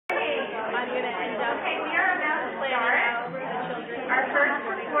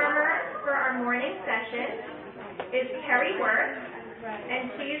musician is Keri Wirth,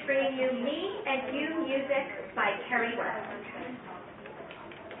 and she is bringing you Me and You music by Keri Wirth.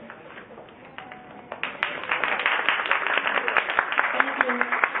 Thank you.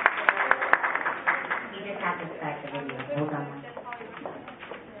 You just have to start the video. Hold on.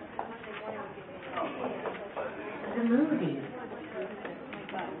 The movie.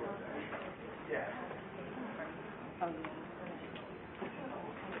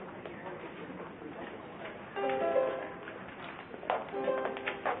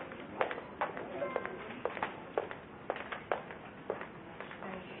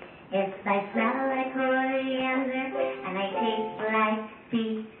 If I smell like coriander and I taste like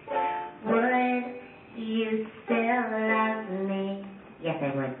beef, would you still love me? Yes, I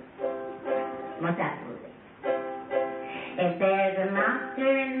would. Most absolutely. If there's a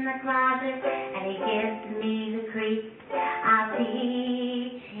monster in the closet and he gives me the creeps, I'll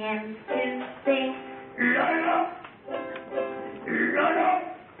teach him to sing. La-la, la-la,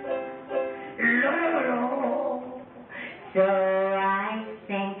 la-la. So I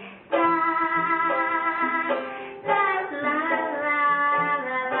sing.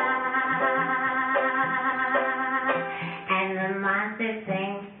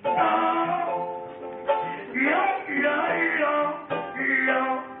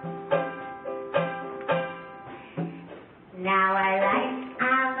 Now I like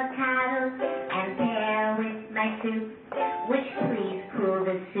avocados and pear with my soup. Would you please cool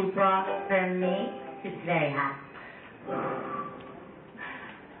the soup off for me? It's very hot.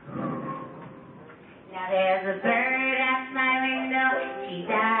 Now there's a bird at my window. She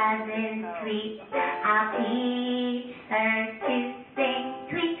doesn't tweet. I'll teach her to sing.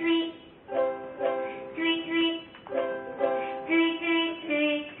 Tweet, tweet. Tweet, tweet. Tweet, tweet,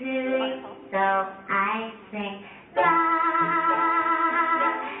 tweet, tweet. So I sing. La,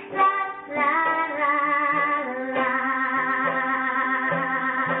 la, la, la, la.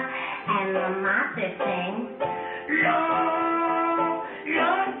 And the monster sings. La, la,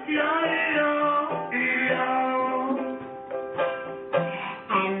 la, la, la.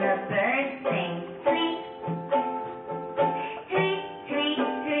 And the bird sings. Tweet. Tweet, tweet,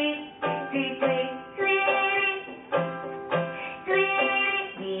 tweet. Tweet, tweet, tweet. Tweet.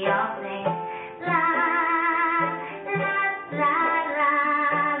 We all sing. La.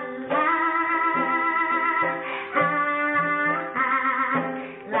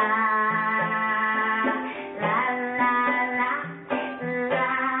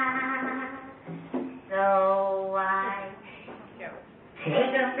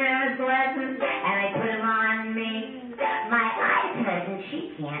 Take a pair of glasses and I put them on me. My eyes hurt and she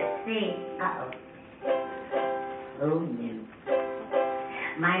can't see. Uh-oh. Oh, no.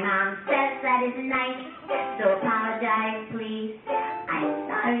 My mom says that isn't nice, so apologize, please. I'm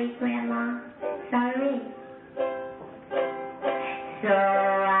sorry, Grandma. Sorry. So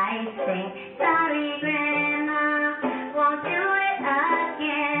I sing, sorry, Grandma, won't do it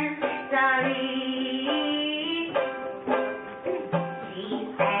again. Sorry. She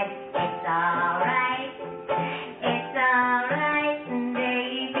said, it's all right,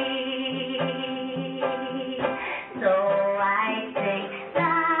 baby. So I sing,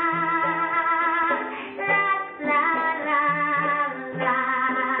 la, la, la, la, la.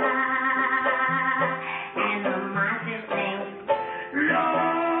 And the monster sings, la,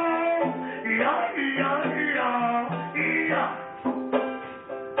 la, la, la, la.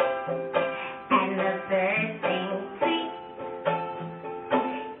 And the bird sings, tweet.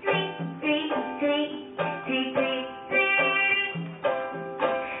 Tweet, tweet, tweet, tweet, tweet, tweet.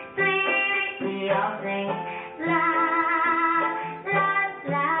 Tweet, we all sing, la, la,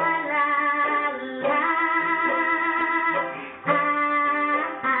 la, la, la. Ah,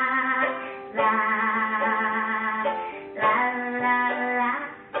 ah, la, la, la, la,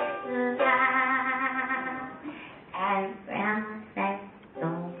 la. And Grandma said,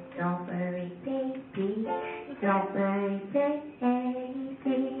 don't worry, baby. Don't worry, baby.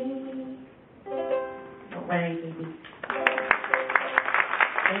 Don't worry, baby.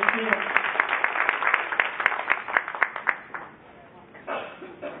 Thank you.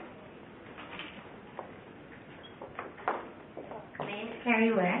 My name is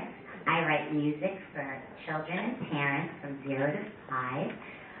Keri Wirth. I write music for children and parents from 0 to 5.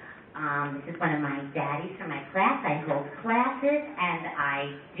 This is one of my daddies from my class. I hold classes, and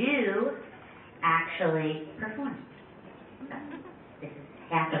I do actually perform. So, this is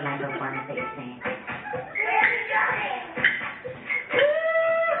half of my performance that you're seeing.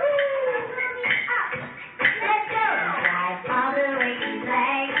 Let's go! Drive all the way to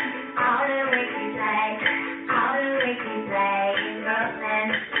play, all the way to play, all the way to play in Brooklyn.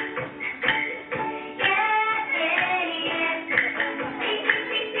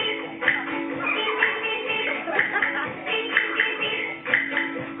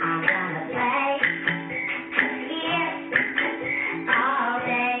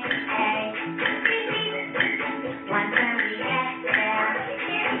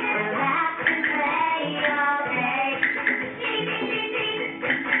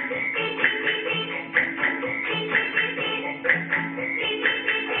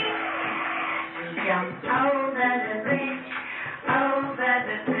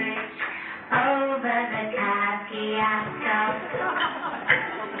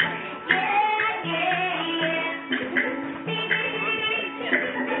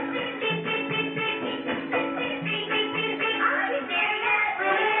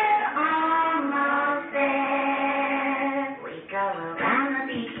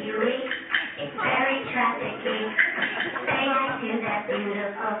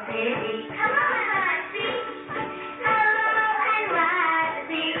 Come on, see? Hello and wide,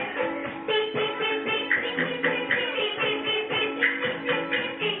 see? Beep, beep, beep, beep, beep, beep, beep, beep, beep, beep, beep, beep,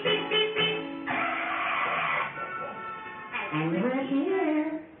 beep, beep, beep, beep, beep. And we're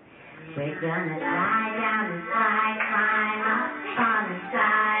here. We're gonna slide down and slide, climb up on the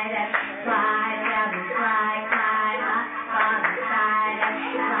side, and slide down and slide, climb up on the side, and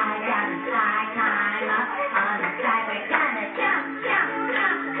slide down and slide, climb up on the side. We're gonna jump, jump,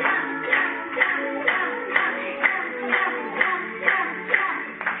 jump, jump, jump, jump, jump, jump, jump, jump, jump, jump, jump.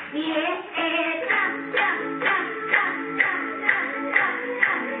 Yeah, jump, jump, jump, jump, jump, jump, jump,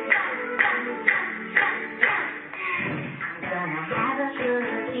 jump, jump, jump, jump, jump, jump. I'm gonna have a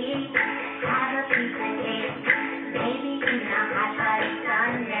cookie, have a piece of cake, maybe eat a hot butty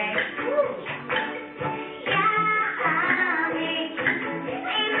sundae. Yummy,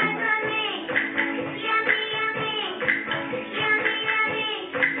 ain't that funny? Yummy, yummy, yummy, yummy.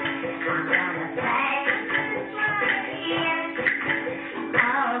 I'm gonna play, yes,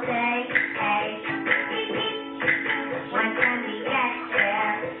 all day, hey. When can we get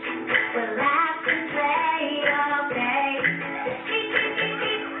there? We'll have to play all day.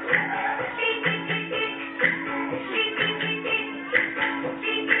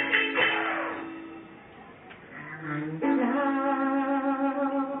 I'm so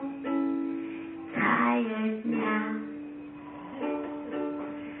tired now.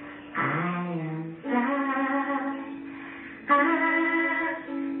 I am so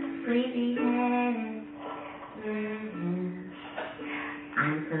sleepy-headed.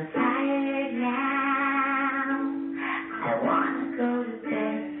 I'm so tired now. I wanna go to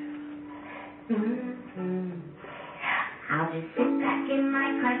bed. I'll just sit back in my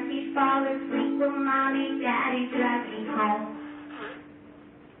car seat, fall asleep while mommy, daddy drive me home.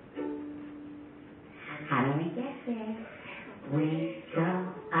 How do we get there? We go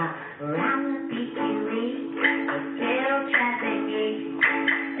around the beachy leaf, a little traffic gate,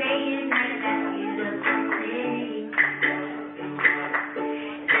 say goodnight, that beautiful city.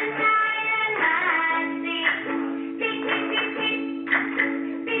 Tonight I see, beep, beep, beep, beep,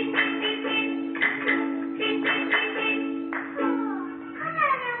 beep, beep, beep, beep, beep, beep, beep, beep. Come on,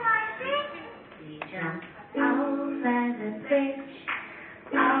 everyone, see? We jump over the bridge,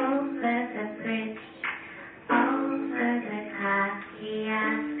 over the bridge, over the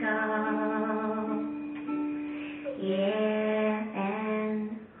Kosciuszko. Yeah, and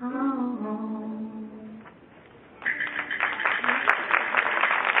home.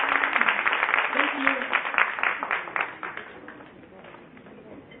 Thank you.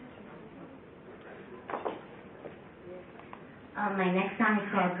 My next song is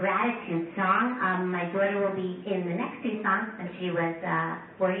called Gratitude Song. My daughter will be in the next two songs when she was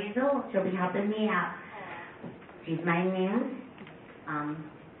 4 years old. She'll be helping me out. She's my muse.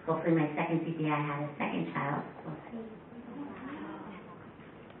 Hopefully my second CD I had a second child. We'll see.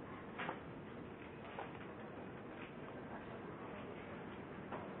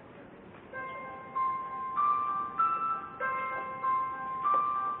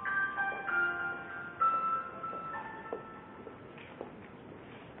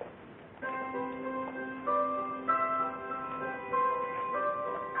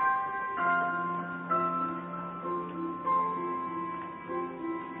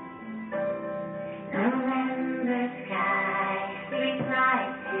 November's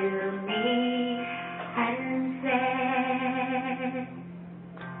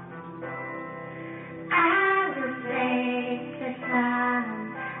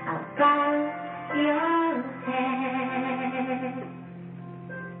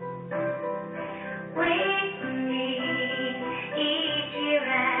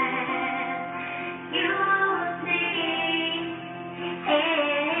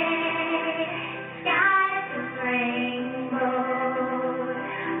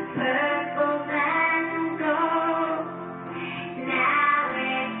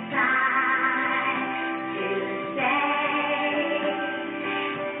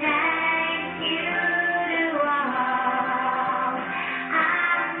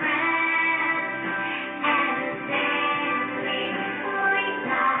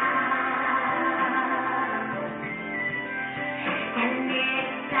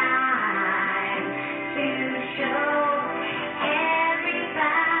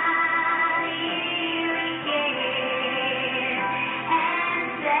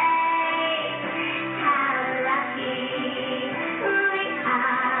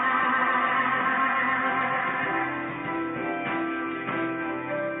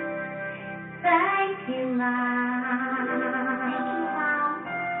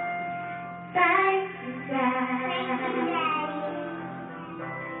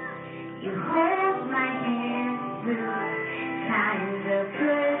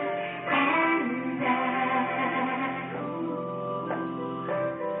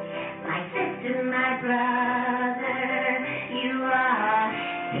my brother, you are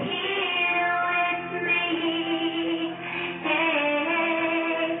here with me.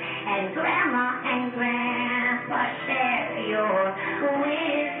 Hey, and Grandma and Grandpa share your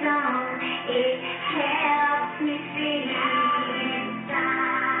wisdom. It helps me see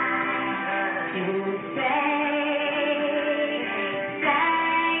to say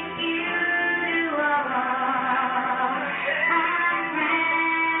thank you to all our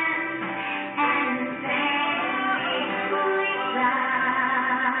friends and family we love.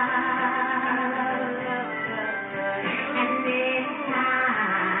 And it's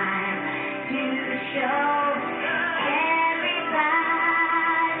time to show everybody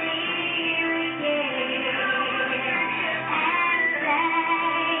we care and say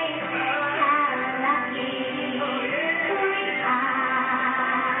how lucky we are.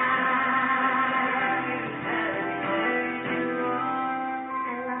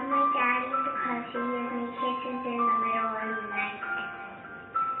 I love my daddy because he gives me kisses in the middle of the night.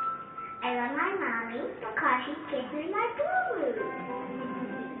 I love my mommy because she kisses my boo-boo.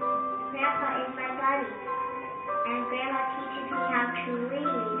 Grandpa is my buddy, and Grandma teaches me how to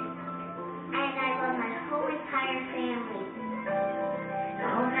read. And I love my whole entire family.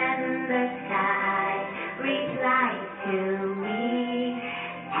 November sky replies to me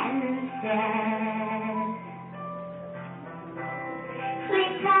and says,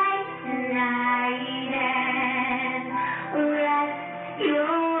 sleep tight tonight and rest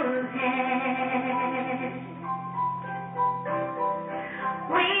your head.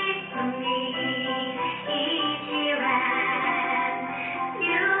 Wait for me each year and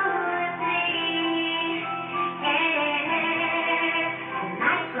you'll see a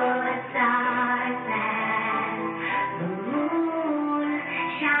night full of stars and the moon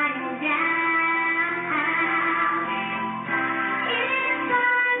shining down. It's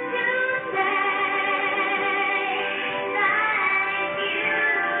time to say thank you.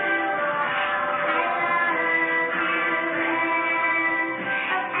 I love you and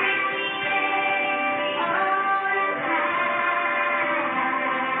appreciate all the time.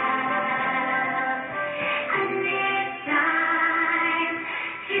 And it's time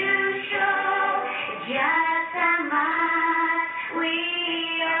to show just how much we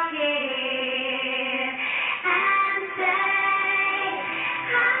all care and say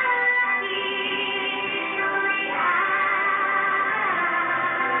how lucky we are.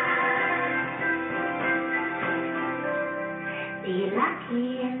 Be lucky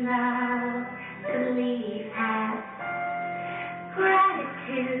enough to leave have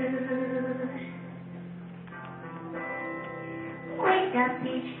gratitude. Wake up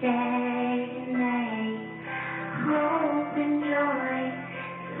each day and may hope and joy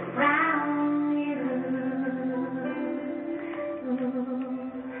surround you.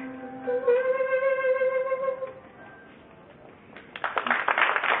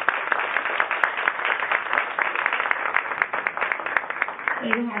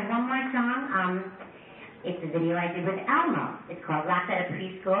 Okay, we have one more song. It's a video I did with Elmo. It's called Locked Out of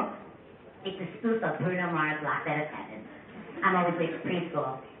Preschool. It's a spoof of Bruno Mars' Locked Out of Heaven. I'm always late for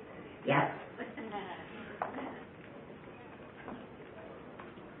preschool. Yep.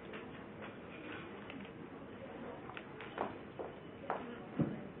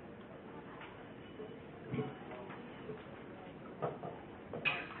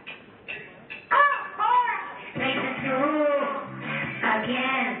 Play the school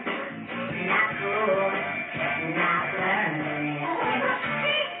again. Not cool. Not learning.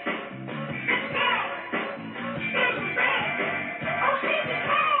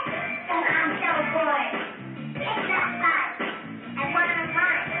 I'm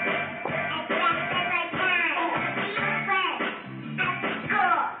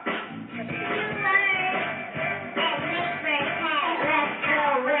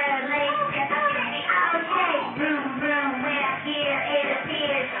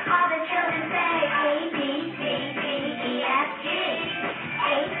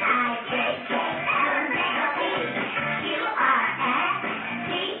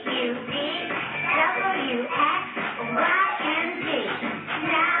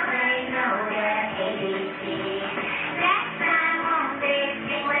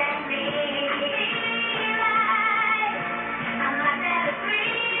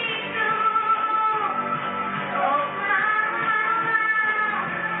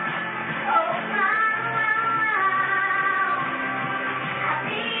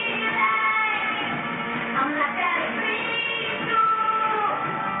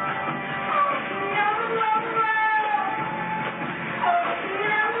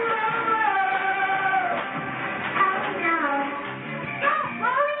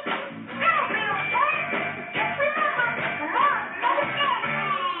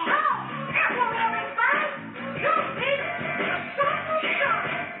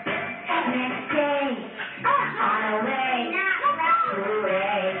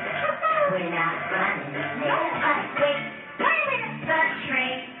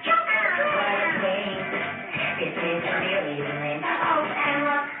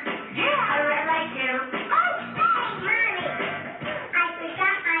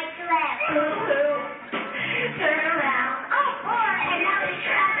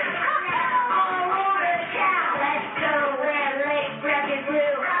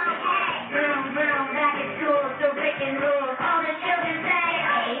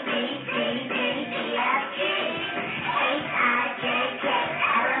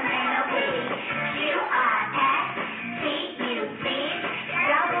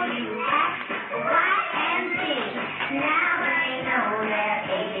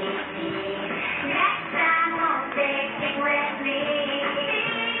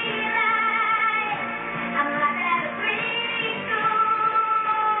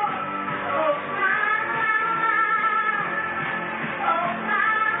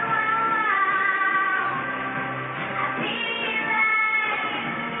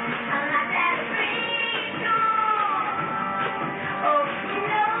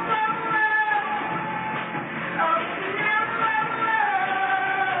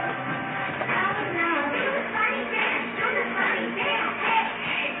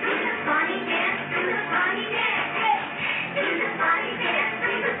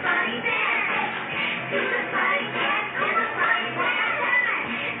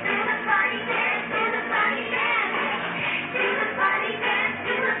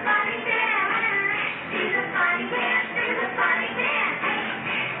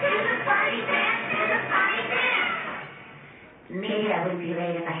be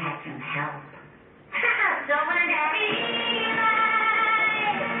late if I had some help. Someone in heavy